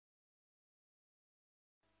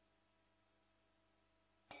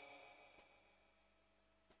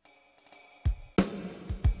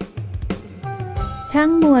ชั่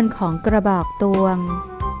งมวลของกระบอกตวง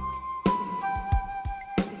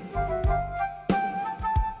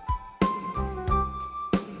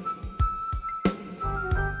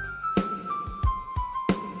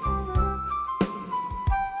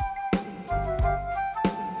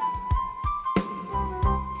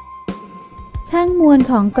ชั่งมวล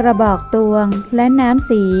ของกระบอกตวงและน้ำ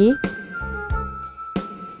สี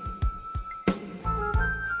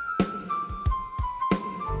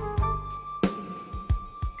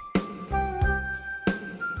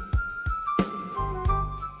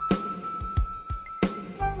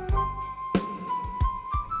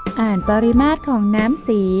อ่านปริมาตรของน้ำ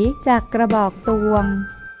สีจากกระบอกตวง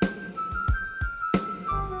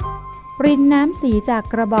รินน้ำสีจาก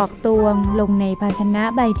กระบอกตวงลงในภาชนะ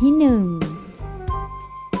ใบที่1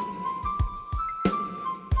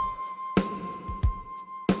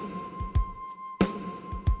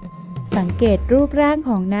สังเกตรูปร่างข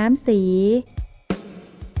องน้ำสี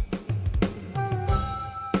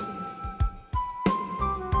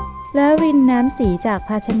แล้วรินน้ำสีจาก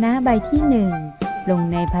ภาชนะใบที่1ลง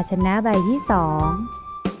ในภาชนะใบที่2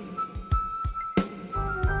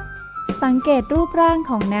สังเกตรูปร่าง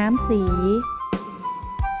ของน้ำสี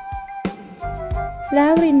แล้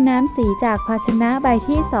วรินน้ำสีจากภาชนะใบ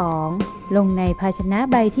ที่2ลงในภาชนะ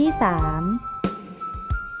ใบที่3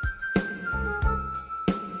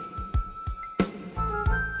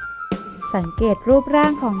สังเกตรูปร่า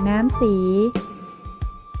งของน้ำสี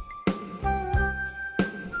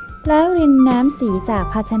แล้วรินน้ำสีจาก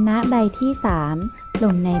ภาชนะใบที่3ล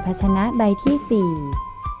งในภาชนะใบที่4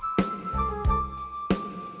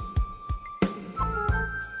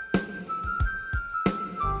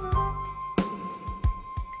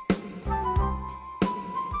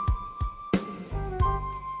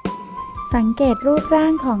สังเกตรูปร่า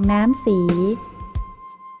งของน้ำสี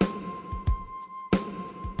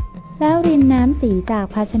แล้วรินน้ำสีจาก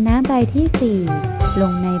ภาชนะใบที่4ล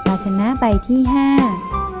งในภาชนะใบที่5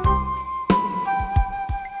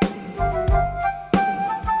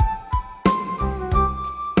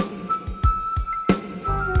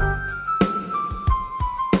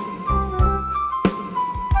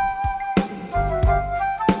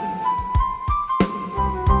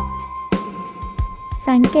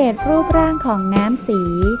สังเกตรูปร่างของน้ำสี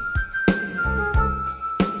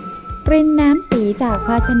รินน้ำสีจากภ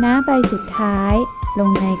าชนะใบสุดท้ายลง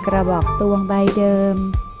ในกระบอกตวงใบเดิม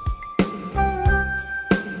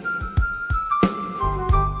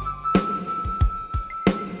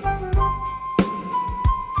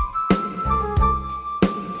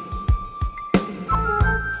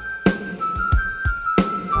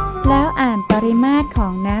แล้วอ่านปริมาตรขอ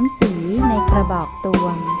งน้ำสีในกระบอกตว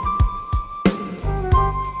ง